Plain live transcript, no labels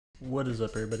What is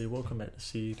up, everybody? Welcome back to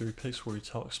C3 Picks, where we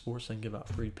talk sports and give out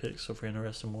free picks. So if you're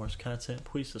interested in more content,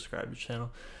 please subscribe to the channel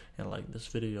and like this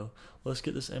video. Let's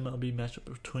get this MLB matchup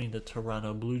between the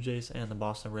Toronto Blue Jays and the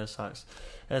Boston Red Sox.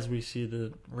 As we see,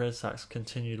 the Red Sox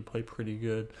continue to play pretty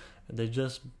good. They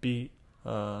just beat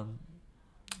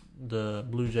the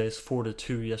Blue Jays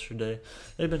 4-2 yesterday.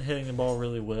 They've been hitting the ball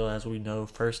really well, as we know.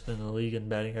 First in the league in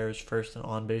batting average, first in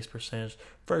on-base percentage,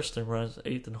 first in runs,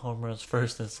 eighth in home runs,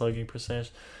 first in slugging percentage.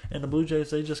 And the Blue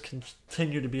Jays, they just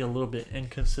continue to be a little bit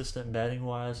inconsistent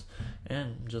batting-wise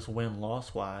and just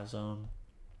win-loss-wise. On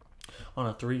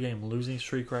a 3-game losing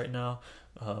streak right now,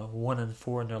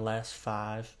 1-4 in their last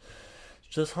 5.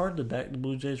 Just hard to back the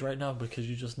Blue Jays right now because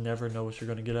you just never know what you're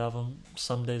going to get out of them.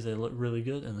 Some days they look really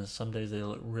good, and then some days they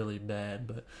look really bad.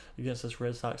 But against this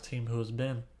Red Sox team, who has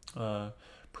been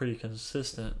pretty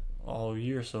consistent all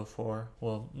year so far,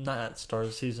 well, not at the start of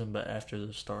the season, but after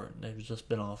the start, they've just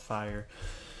been on fire.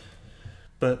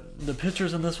 But the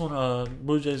pitchers in this one,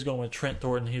 Blue Jays going with Trent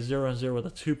Thornton. He's 0-0 with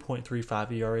a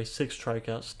 2.35 ERA, 6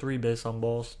 strikeouts, 3 base on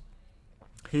balls.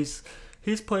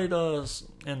 He's played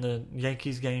in the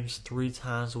Yankees games 3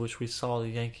 times, which we saw the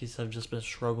Yankees have just been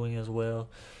struggling as well.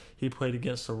 He played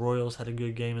against the Royals, had a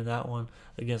good game in that one.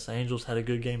 Against the Angels, had a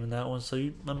good game in that one. So,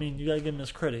 you got to give him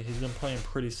his credit. He's been playing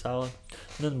pretty solid.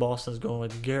 And then Boston's going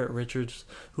with Garrett Richards,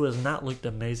 who has not looked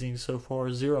amazing so far.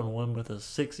 0-1 with a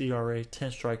 6 ERA,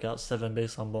 10 strikeouts, 7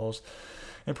 base on balls.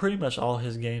 And pretty much all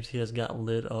his games he has got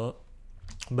lit up.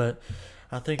 But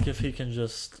I think if he can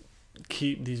just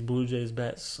keep these Blue Jays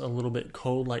bats a little bit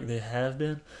cold like they have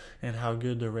been, and how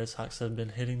good the Red Sox have been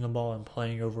hitting the ball and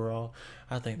playing overall,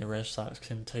 I think the Red Sox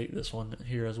can take this one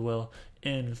here as well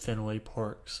in Fenway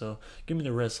Park. So give me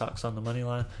the Red Sox on the money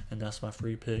line, and that's my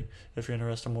free pick. If you're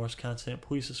interested in more content,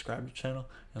 please subscribe to the channel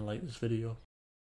and like this video.